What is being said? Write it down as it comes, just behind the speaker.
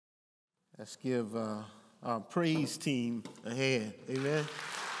Let's give our praise team a hand. Amen.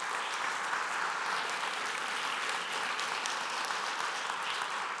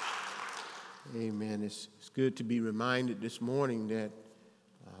 Amen. It's good to be reminded this morning that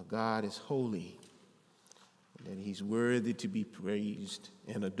God is holy, that he's worthy to be praised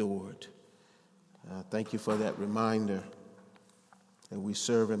and adored. Thank you for that reminder that we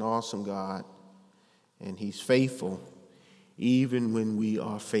serve an awesome God, and he's faithful even when we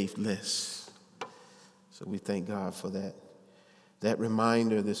are faithless. So we thank God for that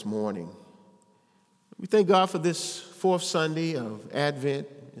reminder this morning. We thank God for this fourth Sunday of Advent.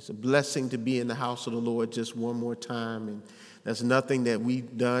 It's a blessing to be in the house of the Lord just one more time. And that's nothing that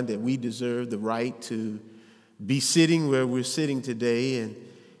we've done that we deserve the right to be sitting where we're sitting today.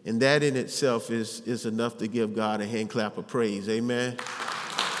 And that in itself is enough to give God a hand clap of praise. Amen.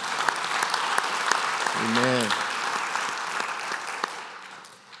 Amen.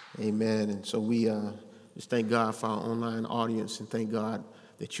 Amen. And so we just thank God for our online audience and thank God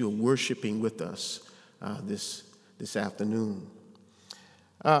that you're worshiping with us this afternoon.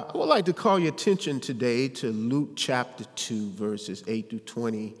 I would like to call your attention today to Luke chapter 2, verses 8 through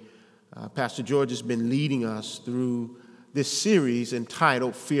 20. Pastor George has been leading us through this series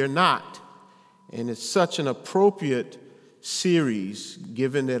entitled Fear Not. And it's such an appropriate series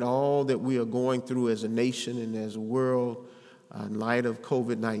given that all that we are going through as a nation and as a world in light of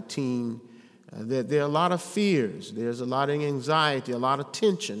COVID-19, that there are a lot of fears. There's a lot of anxiety, a lot of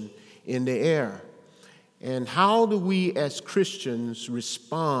tension in the air. And how do we as Christians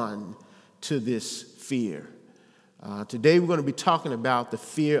respond to this fear? Today we're going to be talking about the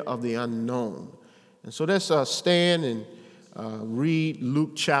fear of the unknown. And so let's stand and read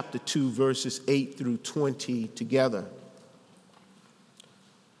Luke chapter 2, verses 8 through 20 together.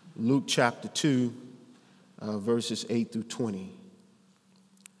 Luke chapter 2, verses 8 through 20.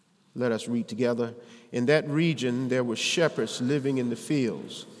 Let us read together. In that region there were shepherds living in the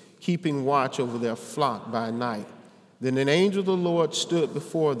fields, keeping watch over their flock by night. Then an angel of the Lord stood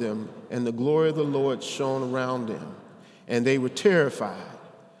before them, and the glory of the Lord shone around them, and they were terrified.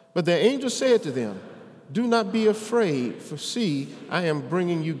 But the angel said to them, "Do not be afraid, for see, I am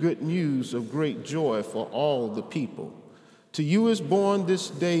bringing you good news of great joy for all the people. To you is born this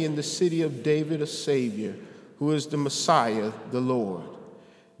day in the city of David a Savior, who is the Messiah, the Lord.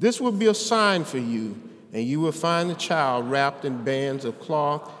 This will be a sign for you, and you will find the child wrapped in bands of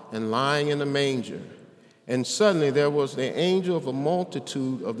cloth and lying in a manger." And suddenly there was the angel of a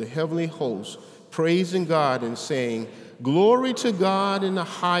multitude of the heavenly hosts, praising God and saying, "Glory to God in the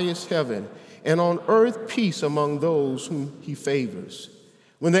highest heaven, and on earth peace among those whom he favors."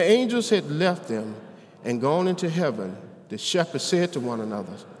 When the angels had left them and gone into heaven, the shepherds said to one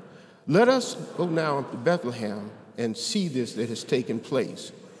another, "Let us go now to Bethlehem and see this that has taken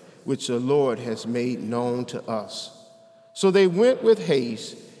place, which the Lord has made known to us." So they went with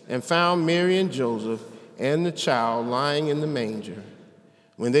haste and found Mary and Joseph and the child lying in the manger.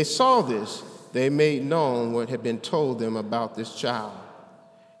 When they saw this, they made known what had been told them about this child.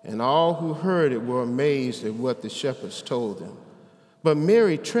 And all who heard it were amazed at what the shepherds told them. But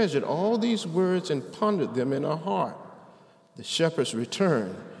Mary treasured all these words and pondered them in her heart. The shepherds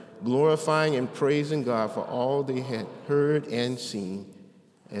returned, glorifying and praising God for all they had heard and seen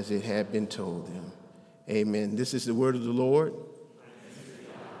as it had been told them. Amen. This is the word of the Lord.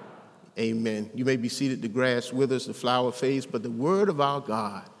 Amen. You may be seated. The grass withers, the flower fades, but the word of our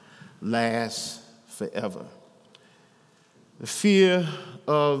God lasts forever. The fear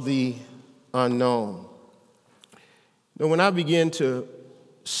of the unknown. Now, when I began to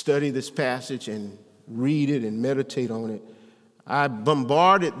study this passage and read it and meditate on it, I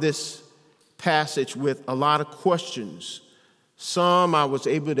bombarded this passage with a lot of questions. Some I was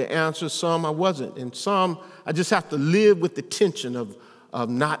able to answer, some I wasn't. And some I just have to live with the tension of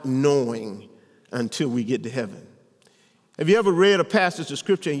not knowing until we get to heaven. Have you ever read a passage of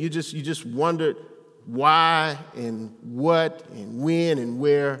scripture and you just wondered why and what and when and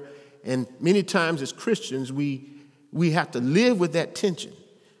where? And many times as Christians, we have to live with that tension.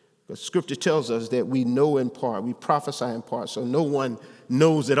 Because scripture tells us that we know in part, we prophesy in part, so no one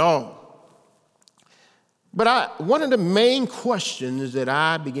knows it all. But one of the main questions that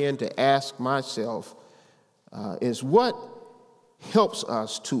I began to ask myself is what helps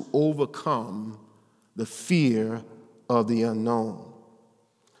us to overcome the fear of the unknown?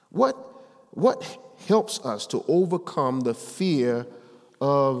 What helps us to overcome the fear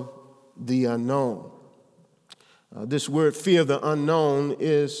of the unknown? This word fear of the unknown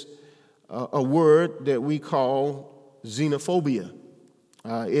is a word that we call xenophobia.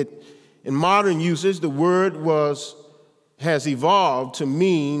 In modern usage, the word has evolved to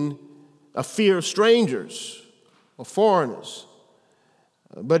mean a fear of strangers or foreigners.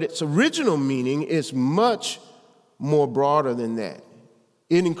 But its original meaning is much more broader than that.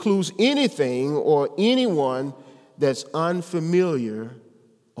 It includes anything or anyone that's unfamiliar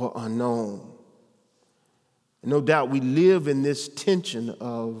or unknown. No doubt we live in this tension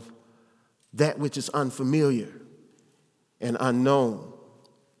of that which is unfamiliar and unknown.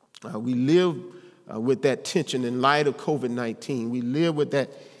 We live with that tension in light of COVID-19. We live with that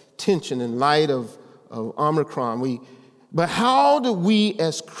tension in light of Omicron. But how do we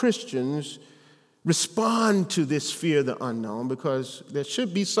as Christians respond to this fear of the unknown? Because there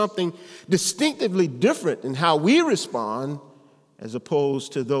should be something distinctively different in how we respond as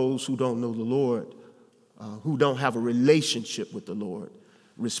opposed to those who don't know the Lord, who don't have a relationship with the Lord,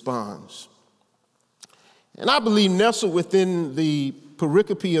 responds. And I believe nestled within the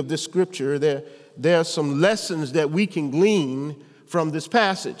pericope of this scripture, there are some lessons that we can glean from this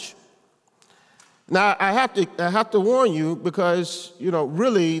passage. Now, I have to warn you because,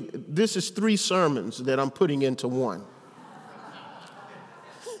 really, this is 3 sermons that I'm putting into one.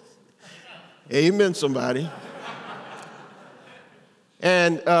 Amen, somebody.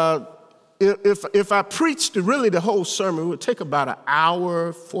 And if I preached really the whole sermon, it would take about an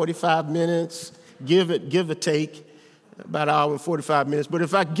hour, 45 minutes, give or take, about an hour and 45 minutes. But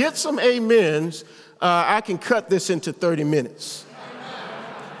if I get some amens, I can cut this into 30 minutes.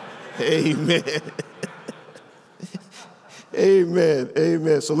 Amen. Amen.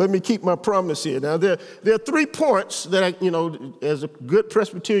 Amen. So let me keep my promise here. Now, there are 3 points that I, as a good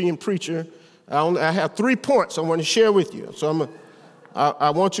Presbyterian preacher, I have 3 points I want to share with you. So I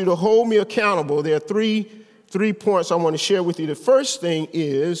want you to hold me accountable. There are three points I want to share with you. The first thing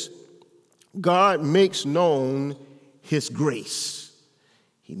is God makes known his grace.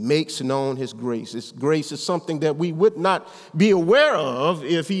 He makes known his grace. His grace is something that we would not be aware of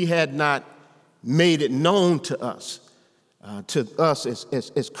if he had not made it known to us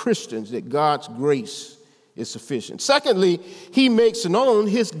as Christians, that God's grace is sufficient. Secondly, he makes known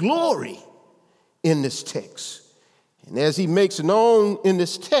his glory in this text. And as he makes it known in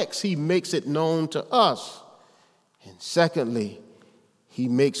this text, he makes it known to us. And secondly, he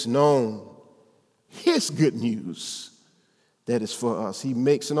makes known his good news that is for us. He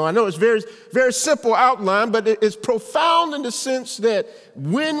makes it known. I know it's very, very simple outline, but it's profound in the sense that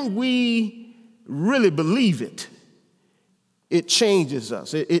when we really believe it, it changes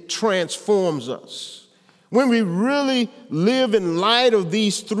us. It transforms us. When we really live in light of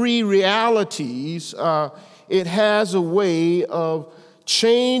these 3 realities, it has a way of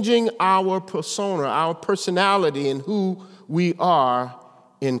changing our persona, our personality, and who we are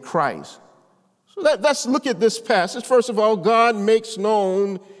in Christ. So let's look at this passage. First of all, God makes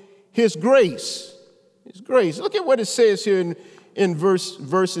known his grace. His grace. Look at what it says here in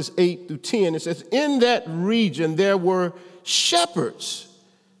verses 8 through 10. It says, in that region there were shepherds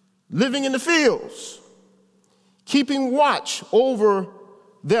living in the fields, keeping watch over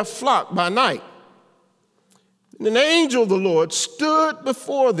their flock by night. And an angel of the Lord stood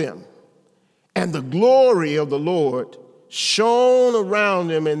before them, and the glory of the Lord shone around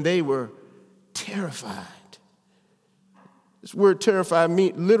them, and they were terrified. This word terrified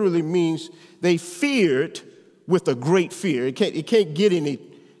literally means they feared with a great fear. It can't get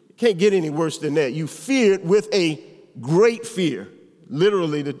any worse than that. You feared with a great fear.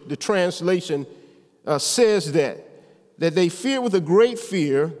 Literally, the translation says that they feared with a great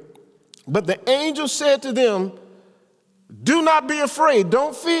fear. But the angel said to them, do not be afraid.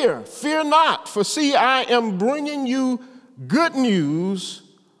 Don't fear. Fear not. For see, I am bringing you good news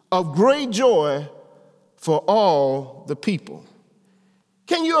of great joy for all the people.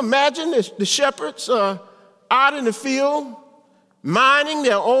 Can you imagine the shepherds out in the field, minding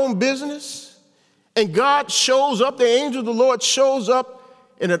their own business, and God shows up, the angel of the Lord shows up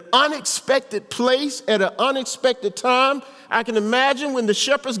in an unexpected place at an unexpected time? I can imagine when the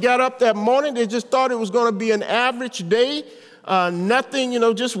shepherds got up that morning, they just thought it was going to be an average day, nothing,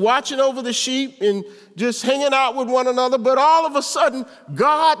 just watching over the sheep and just hanging out with one another. But all of a sudden,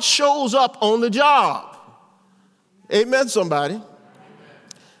 God shows up on the job. Amen, somebody.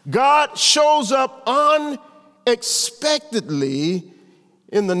 God shows up unexpectedly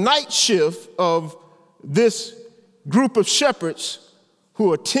in the night shift of this group of shepherds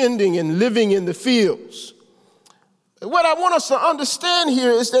who are tending and living in the fields. What I want us to understand here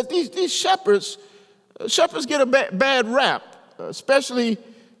is that these shepherds get a bad rap, especially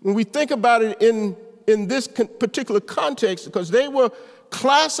when we think about it in this particular context, because they were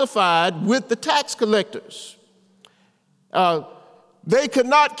classified with the tax collectors. They could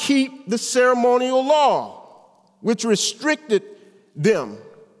not keep the ceremonial law, which restricted them.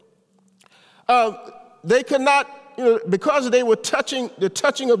 they could not, because they were the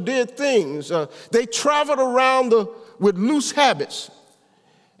touching of dead things, they traveled around with loose habits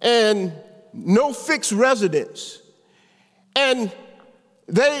and no fixed residence. And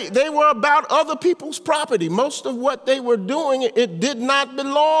they were about other people's property. Most of what they were doing, it did not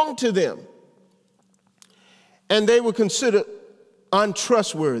belong to them. And they were considered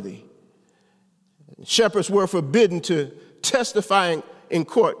untrustworthy. Shepherds were forbidden to testify in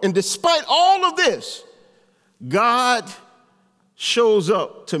court. And despite all of this, God shows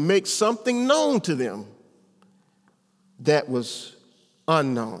up to make something known to them that was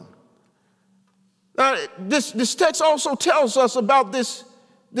unknown. Now, this text also tells us about this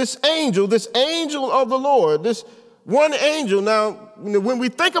angel of the Lord, this one angel. Now, when we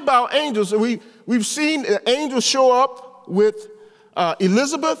think about angels, we've seen an angel show up with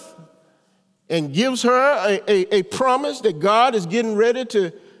Elizabeth and gives her a promise that God is getting ready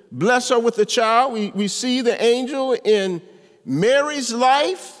to bless her with a child. We see the angel in Mary's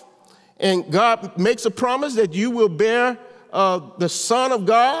life, and God makes a promise that you will bear the Son of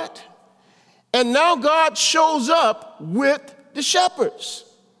God. And now God shows up with the shepherds.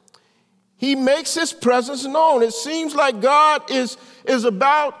 He makes his presence known. It seems like God is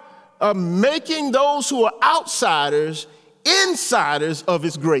about making those who are outsiders insiders of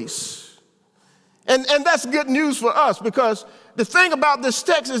his grace. And that's good news for us, because the thing about this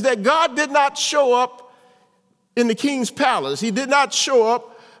text is that God did not show up in the king's palace. He did not show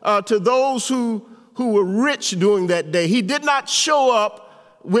up to those who were rich during that day. He did not show up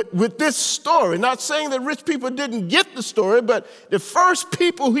with this story. Not saying that rich people didn't get the story, but the first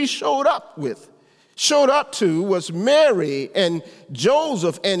people he showed up to was Mary and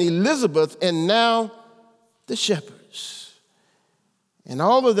Joseph and Elizabeth, and now the shepherds. And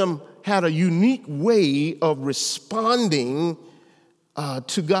all of them had a unique way of responding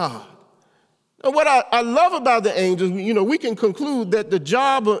to God. And what I love about the angels, we can conclude that the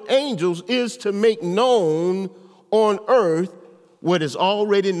job of angels is to make known on earth what is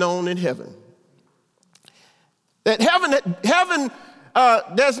already known in heaven. That heaven,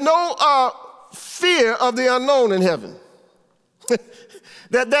 there's no fear of the unknown in heaven.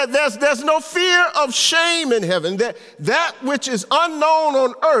 There's no fear of shame in heaven. That which is unknown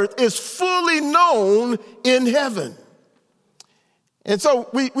on earth is fully known in heaven. And so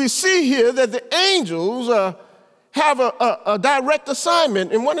we see here that the angels have a direct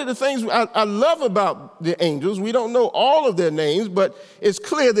assignment. And one of the things I love about the angels, we don't know all of their names, but it's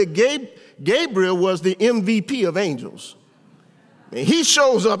clear that Gabriel was the MVP of angels. And he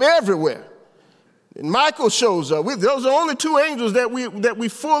shows up everywhere. And Michael shows up. Those are only two angels that we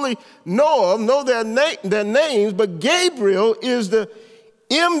fully know their names, but Gabriel is the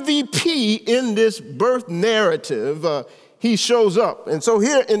MVP in this birth narrative. He shows up. And so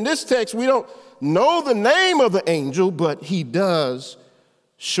here in this text, we don't know the name of the angel, but he does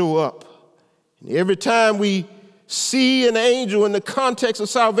show up. And every time we see an angel in the context of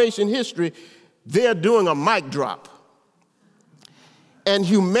salvation history, they're doing a mic drop. And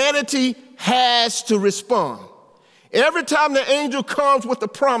humanity has to respond. Every time the angel comes with a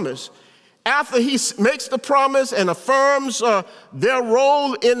promise, after he makes the promise and affirms their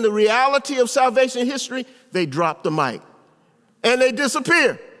role in the reality of salvation history, they drop the mic and they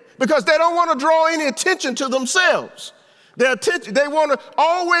disappear because they don't want to draw any attention to themselves. They want to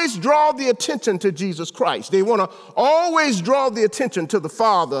always draw the attention to Jesus Christ. They want to always draw the attention to the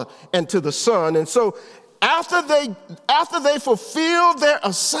Father and to the Son. And so after they fulfill their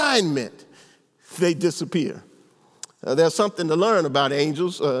assignment, they disappear. There's something to learn about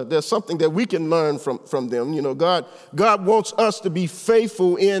angels. There's something that we can learn from them. God wants us to be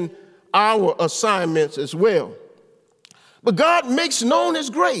faithful in our assignments as well. But God makes known his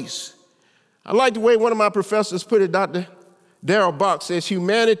grace. I like the way one of my professors put it. Dr. Darrell Bock says,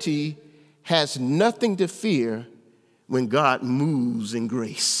 humanity has nothing to fear when God moves in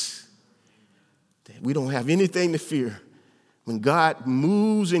grace. We don't have anything to fear when God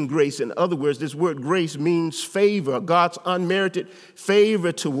moves in grace. In other words, this word grace means favor, God's unmerited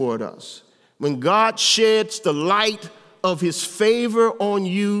favor toward us. When God sheds the light of his favor on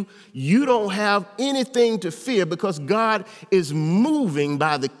you, you don't have anything to fear because God is moving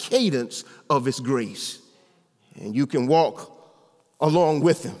by the cadence of his grace. And you can walk along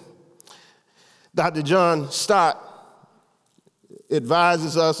with him. Dr. John Stott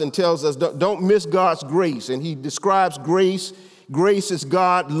advises us and tells us, don't miss God's grace. And he describes grace. Grace is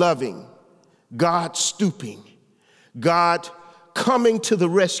God loving, God stooping, God coming to the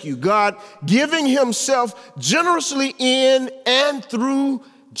rescue, God giving himself generously in and through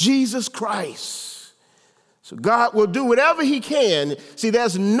Jesus Christ. So God will do whatever he can. See,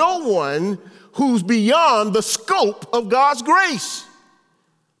 there's no one who's beyond the scope of God's grace.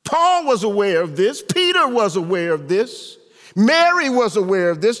 Paul was aware of this. Peter was aware of this. Mary was aware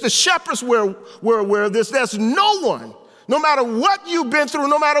of this. The shepherds were aware of this. There's no one, no matter what you've been through,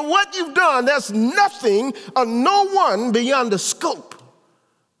 no matter what you've done, there's nothing or no one beyond the scope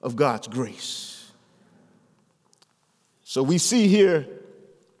of God's grace. So we see here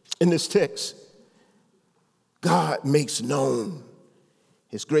in this text, God makes known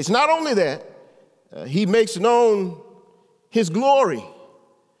his grace. Not only that, he makes known his glory.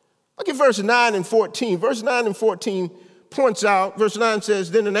 Look at verse 9 and 14. Verse 9 and 14 points out, verse 9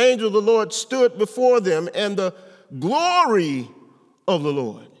 says, then an angel of the Lord stood before them, and the glory of the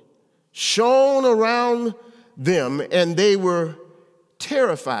Lord shone around them, and they were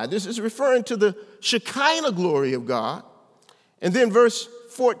terrified. This is referring to the Shekinah glory of God. And then verse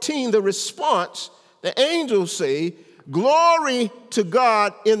 14, the response, the angels say, glory to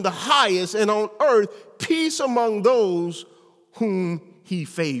God in the highest, and on earth, peace among those whom he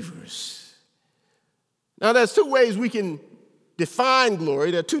favors. Now, there's two ways we can define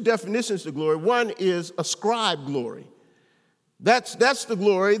glory. There are two definitions to glory. One is ascribed glory. That's the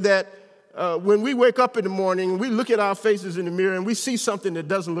glory that when we wake up in the morning, we look at our faces in the mirror and we see something that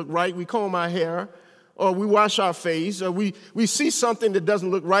doesn't look right. We comb our hair, or we wash our face, or we see something that doesn't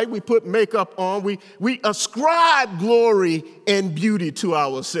look right. We put makeup on. We ascribe glory and beauty to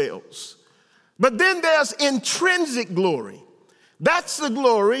ourselves. But then there's intrinsic glory. That's the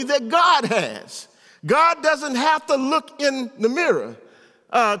glory that God has. God doesn't have to look in the mirror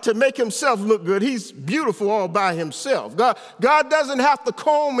to make himself look good. He's beautiful all by himself. God doesn't have to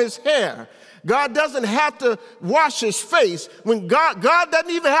comb his hair. God doesn't have to wash his face. When God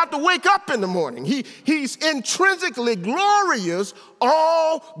doesn't even have to wake up in the morning. He's intrinsically glorious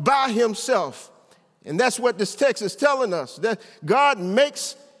all by himself. And that's what this text is telling us, that God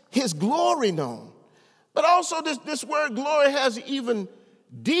makes his glory known. But also this word glory has even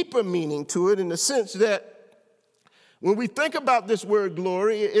deeper meaning to it, in the sense that when we think about this word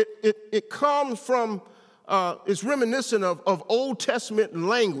glory, it comes from, it's reminiscent of Old Testament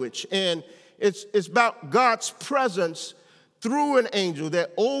language, and it's about God's presence through an angel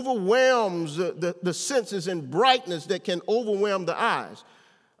that overwhelms the senses, and brightness that can overwhelm the eyes.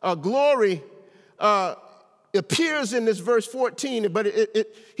 Glory appears in this verse 14, but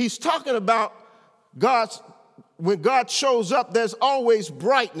he's talking about when God shows up, there's always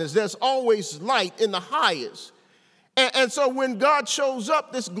brightness, there's always light in the highest. And so when God shows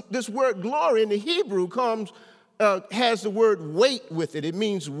up, this word glory in the Hebrew has the word weight with it. It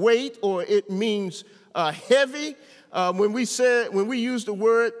means weight, or it means heavy. When we use the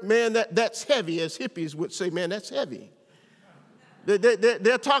word, man, that's heavy, as hippies would say, man, that's heavy.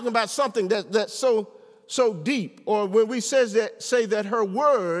 They're talking about something that's so deep. Or when we say that her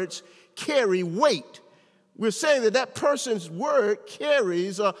words carry weight, we're saying that person's word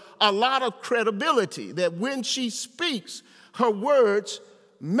carries a lot of credibility, that when she speaks, her words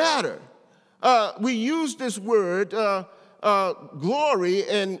matter. We use this word glory,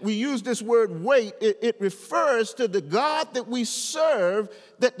 and we use this word weight. It refers to the God that we serve,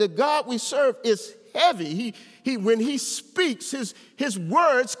 that the God we serve is heavy. When he speaks, his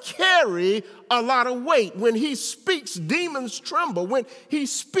words carry a lot of weight. When he speaks, demons tremble. When he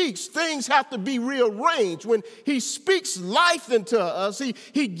speaks, things have to be rearranged. When he speaks life into us,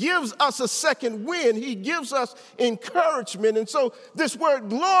 he gives us a second wind. He gives us encouragement. And so this word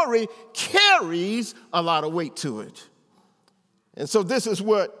glory carries a lot of weight to it. And so this is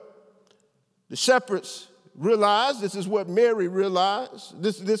what the shepherds realized. This is what Mary realized.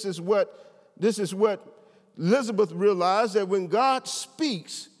 This is what Elizabeth realized, that when God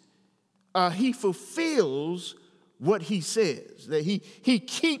speaks, he fulfills what he says, that he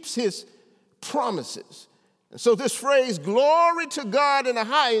keeps his promises. And so this phrase, glory to God in the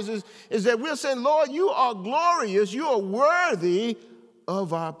highest, is that we're saying, Lord, you are glorious, you are worthy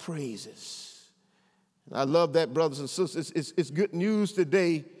of our praises. And I love that, brothers and sisters. It's good news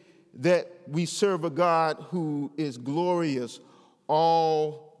today that we serve a God who is glorious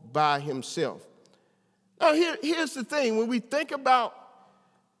all by himself. Now, here's the thing. When we think about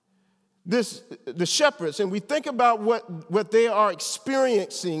the shepherds, and we think about what they are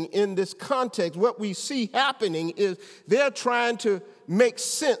experiencing in this context, what we see happening is they're trying to make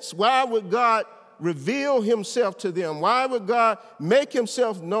sense. Why would God reveal himself to them? Why would God make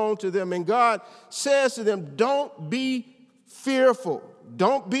himself known to them? And God says to them, don't be fearful.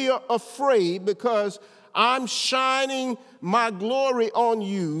 Don't be afraid, because I'm shining my glory on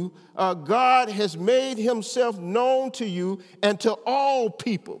you. God has made himself known to you and to all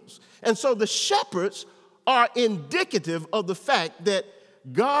peoples. And so the shepherds are indicative of the fact that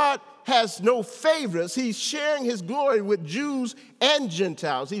God has no favorites. He's sharing his glory with Jews and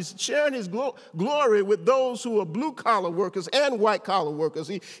Gentiles. He's sharing his glory with those who are blue-collar workers and white-collar workers.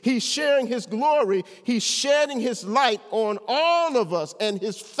 He's sharing his glory. He's shedding his light on all of us and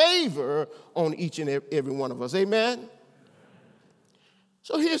his favor on each and every one of us. Amen?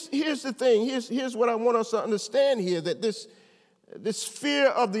 So here's the thing. Here's what I want us to understand here, that this fear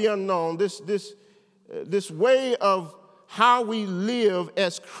of the unknown, this way of how we live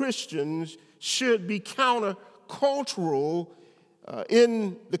as Christians should be countercultural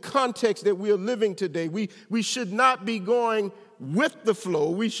in the context that we are living today. We should not be going with the flow.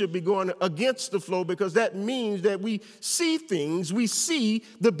 We should be going against the flow, because that means that we see things, we see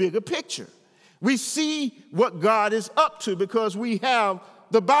the bigger picture. We see what God is up to because we have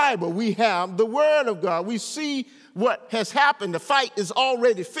the Bible, we have the Word of God. We see what has happened. The fight is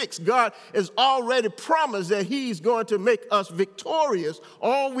already fixed. God has already promised that he's going to make us victorious.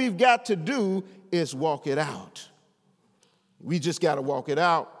 All we've got to do is walk it out. We just got to walk it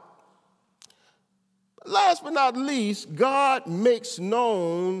out. Last but not least, God makes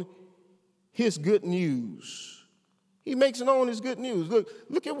known his good news. He makes known his good news.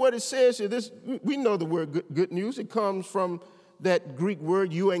 Look at what it says here. We know the word good news. It comes from that Greek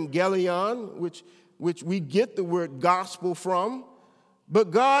word euangelion, which we get the word gospel from.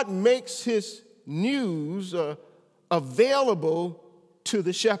 But God makes his news available to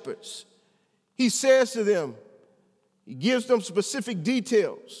the shepherds. He says to them, he gives them specific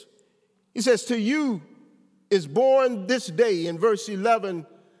details. He says, to you is born this day, in verse 11,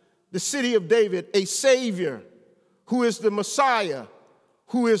 the city of David, a Savior who is the Messiah,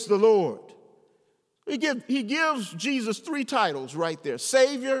 who is the Lord. He gives Jesus three titles right there.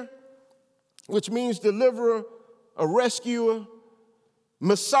 Savior, which means deliverer, a rescuer.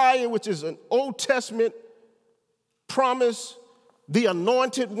 Messiah, which is an Old Testament promise, the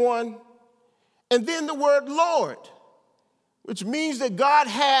anointed one. And then the word Lord, which means that God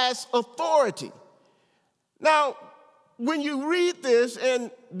has authority. Now, when you read this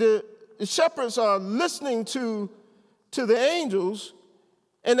and the shepherds are listening to the angels,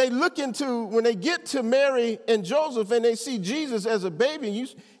 and they look into, when they get to Mary and Joseph and they see Jesus as a baby,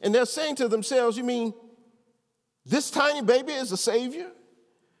 and they're saying to themselves, you mean this tiny baby is a Savior?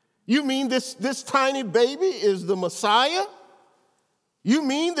 You mean this tiny baby is the Messiah? You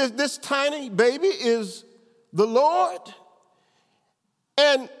mean that this tiny baby is the Lord?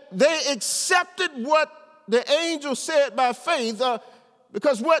 And they accepted what the angel said by faith,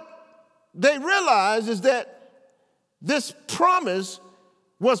 because what they realized is that this promise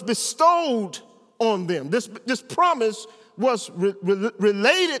was bestowed on them. This promise was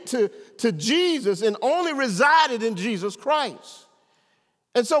related to Jesus and only resided in Jesus Christ.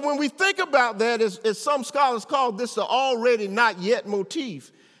 And so when we think about that, as some scholars call this the already not yet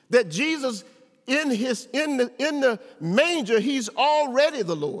motif, that Jesus in the manger, he's already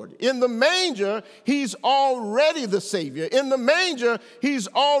the Lord. In the manger, he's already the Savior. In the manger, he's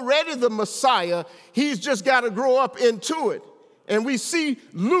already the Messiah. He's just got to grow up into it. And we see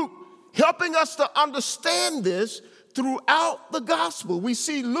Luke helping us to understand this throughout the gospel. We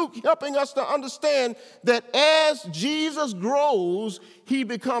see Luke helping us to understand that as Jesus grows, he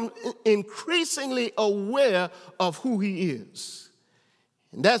becomes increasingly aware of who he is.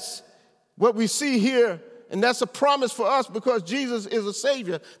 And that's what we see here, and that's a promise for us, because Jesus is a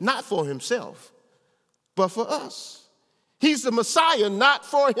Savior, not for himself, but for us. He's the Messiah, not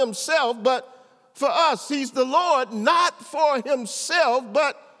for himself, but for us. He's the Lord, not for himself,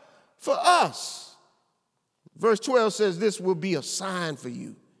 but for us. Verse 12 says, this will be a sign for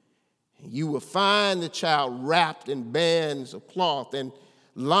you. You will find the child wrapped in bands of cloth and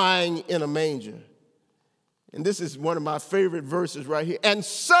lying in a manger. And this is one of my favorite verses right here. And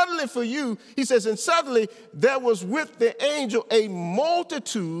suddenly for you, he says, and suddenly there was with the angel a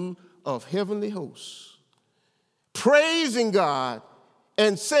multitude of heavenly hosts, praising God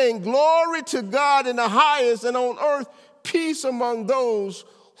and saying, glory to God in the highest, and on earth peace among those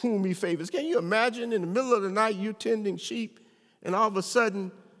whom he favors. Can you imagine in the middle of the night you tending sheep, and all of a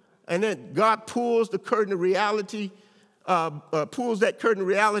sudden, and then God pulls the curtain of reality, pulls that curtain of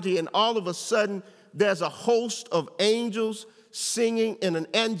reality, and all of a sudden there's a host of angels singing in an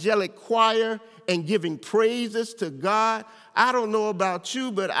angelic choir and giving praises to God. I don't know about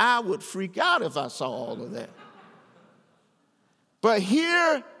you, but I would freak out if I saw all of that. But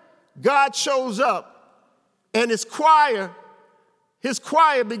here, God shows up, and his choir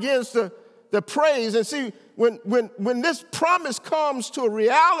begins to praise. And see, when this promise comes to a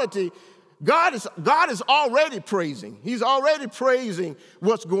reality, God is already praising. He's already praising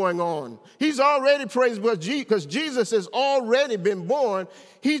what's going on. He's already praising because Jesus has already been born.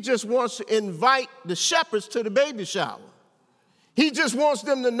 He just wants to invite the shepherds to the baby shower. He just wants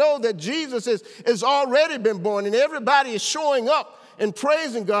them to know that Jesus has already been born, and everybody is showing up and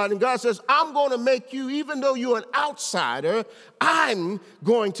praising God. And God says, I'm going to make you, even though you're an outsider, I'm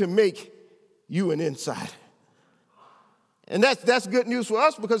going to make you an insider. And that's good news for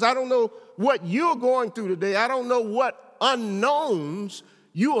us, because I don't know what you're going through today. I don't know what unknowns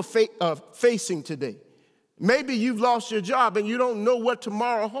you are facing today. Maybe you've lost your job and you don't know what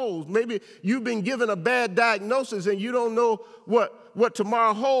tomorrow holds. Maybe you've been given a bad diagnosis and you don't know what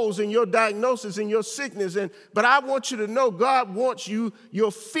tomorrow holds in your diagnosis and your sickness. But I want you to know God wants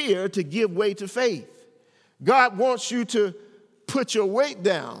your fear to give way to faith. God wants you to put your weight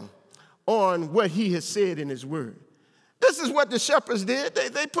down on what he has said in his word. This is what the shepherds did.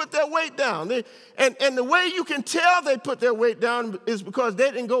 They put their weight down. And the way you can tell they put their weight down is because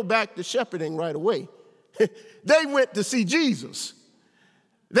they didn't go back to shepherding right away. They went to see Jesus.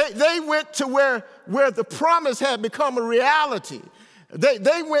 They went to where the promise had become a reality.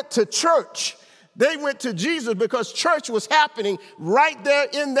 They went to church. They went to Jesus because church was happening right there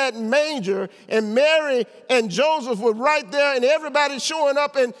in that manger, and Mary and Joseph were right there, and everybody showing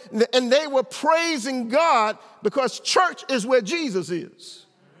up, and they were praising God because church is where Jesus is.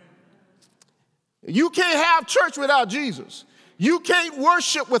 You can't have church without Jesus. You can't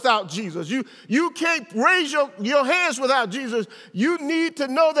worship without Jesus. You can't raise your hands without Jesus. You need to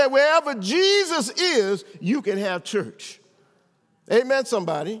know that wherever Jesus is, you can have church. Amen,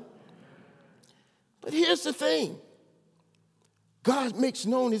 somebody. But here's the thing. God makes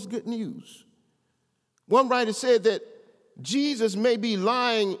known his good news. One writer said that Jesus may be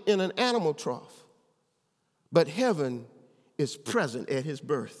lying in an animal trough, but heaven is present at his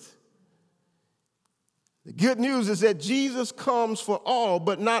birth. The good news is that Jesus comes for all,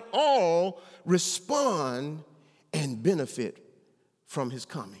 but not all respond and benefit from his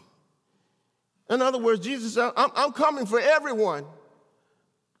coming. In other words, Jesus said, I'm coming for everyone,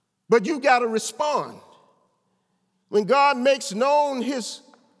 but you got to respond. When God makes known his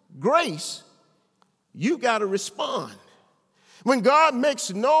grace, you got to respond. When God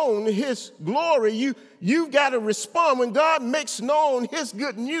makes known his glory, you've got to respond. When God makes known his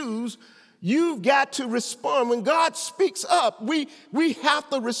good news, you've got to respond. When God speaks up, we have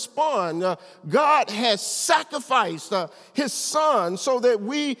to respond. God has sacrificed his son so that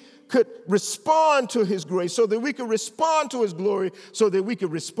we could respond to his grace, so that we could respond to his glory, so that we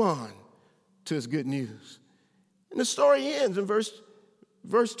could respond to his good news. And the story ends in verse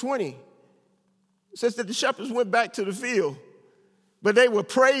 20. It says that the shepherds went back to the field, but they were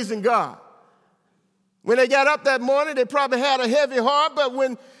praising God. When they got up that morning, they probably had a heavy heart, but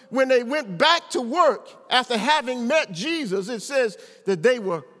when they went back to work after having met Jesus, it says that they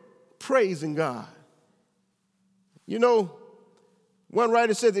were praising God. You know, one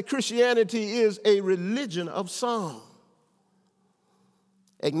writer said that Christianity is a religion of song.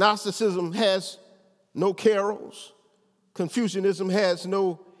 Agnosticism has no carols. Confucianism has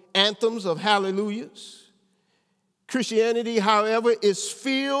no anthems of hallelujahs. Christianity, however, is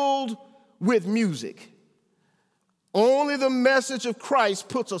filled with music. Only the message of Christ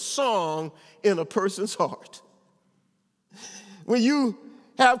puts a song in a person's heart. When you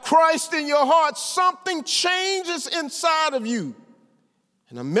have Christ in your heart, something changes inside of you,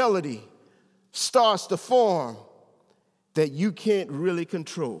 and a melody starts to form that you can't really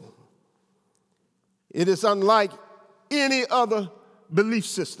control. It is unlike any other belief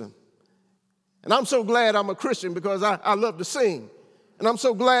system. And I'm so glad I'm a Christian because I love to sing. And I'm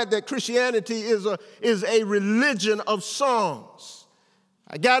so glad that Christianity is a religion of songs.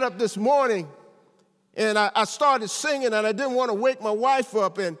 I got up this morning and I started singing, and I didn't want to wake my wife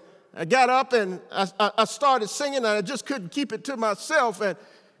up. And I got up and I started singing, and I just couldn't keep it to myself. And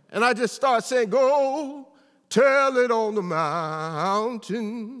I just started saying, go tell it on the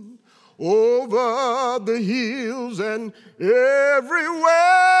mountain, over the hills and everywhere.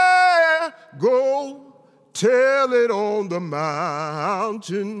 Go tell it on the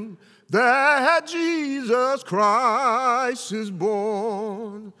mountain that Jesus Christ is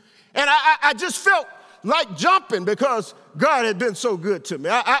born. And I just felt like jumping because God had been so good to me.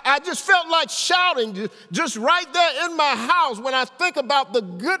 I just felt like shouting just right there in my house when I think about the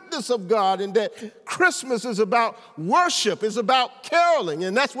goodness of God, and that Christmas is about worship, it's about caroling.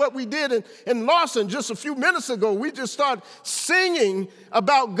 And that's what we did in Lawson just a few minutes ago. We just started singing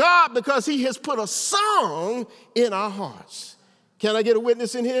about God because he has put a song in our hearts. Can I get a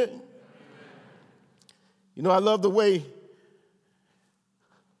witness in here? You know, I love the way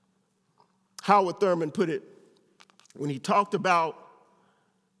Howard Thurman put it when he talked about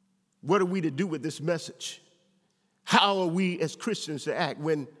what are we to do with this message? How are we as Christians to act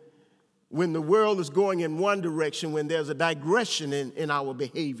when the world is going in one direction, when there's a digression in our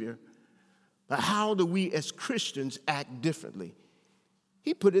behavior? But how do we as Christians act differently?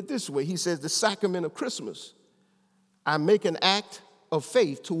 He put it this way. He says, the sacrament of Christmas, I make an act of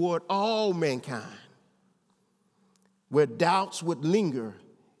faith toward all mankind, where doubts would linger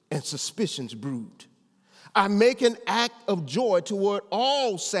and suspicions brood. I make an act of joy toward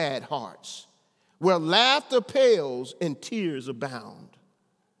all sad hearts, where laughter pales and tears abound.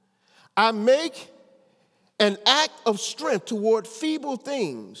 I make an act of strength toward feeble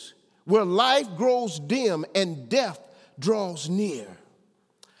things, where life grows dim and death draws near.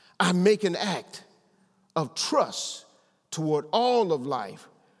 I make an act of trust toward all of life,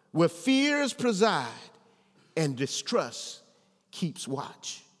 where fears preside and distrust keeps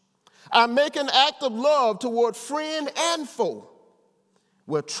watch. I make an act of love toward friend and foe,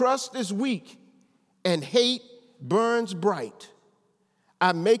 where trust is weak and hate burns bright.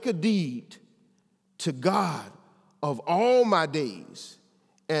 I make a deed to God of all my days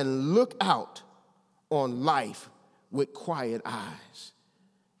and look out on life with quiet eyes.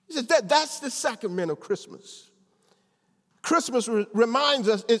 He says that's the sacrament of Christmas. Christmas reminds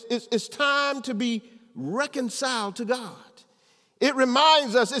us it's time to be reconciled to God. It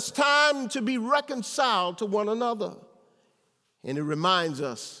reminds us it's time to be reconciled to one another. And it reminds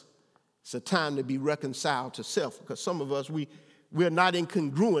us it's a time to be reconciled to self, because some of us, we're not in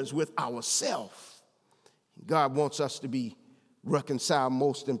congruence with ourselves. God wants us to be reconciled,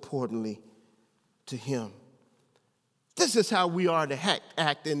 most importantly, to him. This is how we are to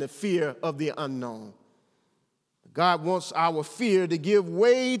act in the fear of the unknown. God wants our fear to give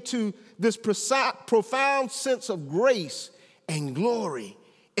way to this profound sense of grace and glory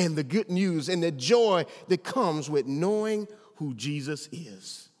and the good news and the joy that comes with knowing who Jesus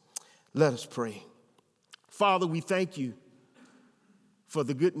is. Let us pray. Father, we thank you for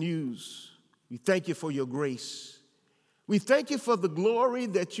the good news. We thank you for your grace. We thank you for the glory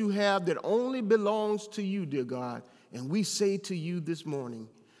that you have that only belongs to you, dear God. And we say to you this morning,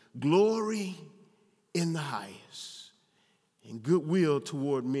 glory in the highest and goodwill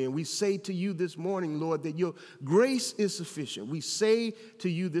toward men. We say to you this morning, Lord, that your grace is sufficient. We say to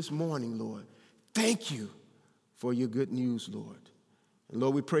you this morning, Lord, thank you for your good news, Lord. And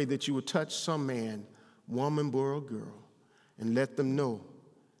Lord, we pray that you would touch some man, woman, boy, or girl, and let them know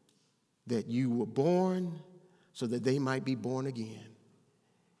that you were born so that they might be born again,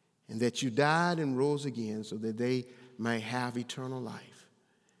 and that you died and rose again so that they might have eternal life.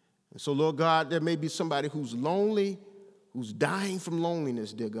 And so, Lord God, there may be somebody who's lonely, who's dying from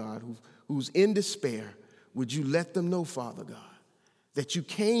loneliness, dear God, who's in despair. Would you let them know, Father God, that you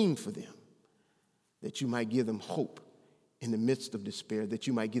came for them, that you might give them hope in the midst of despair, that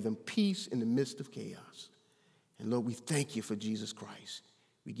you might give them peace in the midst of chaos. And Lord, we thank you for Jesus Christ.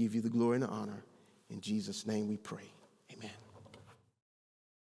 We give you the glory and the honor. In Jesus' name we pray.